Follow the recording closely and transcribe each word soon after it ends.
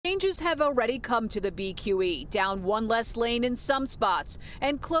Changes have already come to the BQE, down one less lane in some spots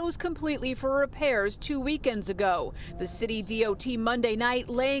and closed completely for repairs 2 weekends ago. The city DOT Monday night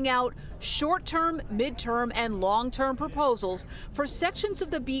laying out short-term, mid-term and long-term proposals for sections of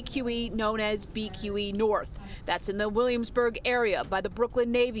the BQE known as BQE North. That's in the Williamsburg area by the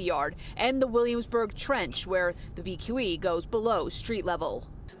Brooklyn Navy Yard and the Williamsburg Trench, where the BQE goes below street level.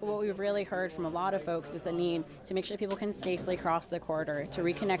 What we've really heard from a lot of folks is the need to make sure people can safely cross the corridor to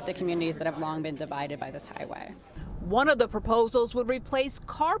reconnect the communities that have long been divided by this highway. One of the proposals would replace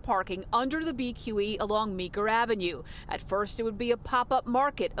car parking under the BQE along Meeker Avenue. At first, it would be a pop-up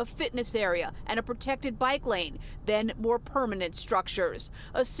market, a fitness area, and a protected bike lane, then more permanent structures.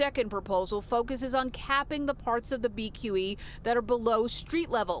 A second proposal focuses on capping the parts of the BQE that are below street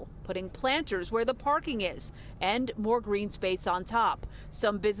level, putting planters where the parking is, and more green space on top.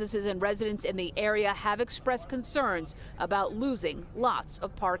 Some businesses and residents in the area have expressed concerns about losing lots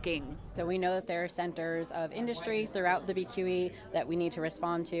of parking. So we know that there are centers of industry throughout the BQE that we need to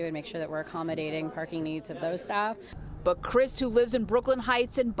respond to and make sure that we're accommodating parking needs of those staff. But Chris, who lives in Brooklyn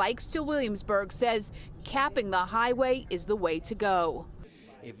Heights and bikes to Williamsburg, says capping the highway is the way to go.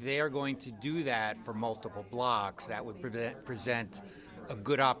 If they are going to do that for multiple blocks, that would present a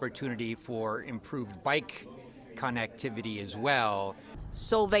good opportunity for improved bike connectivity as well.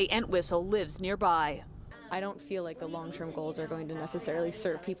 Solveig Entwistle lives nearby. I don't feel like the long-term goals are going to necessarily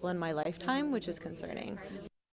serve people in my lifetime, which is concerning.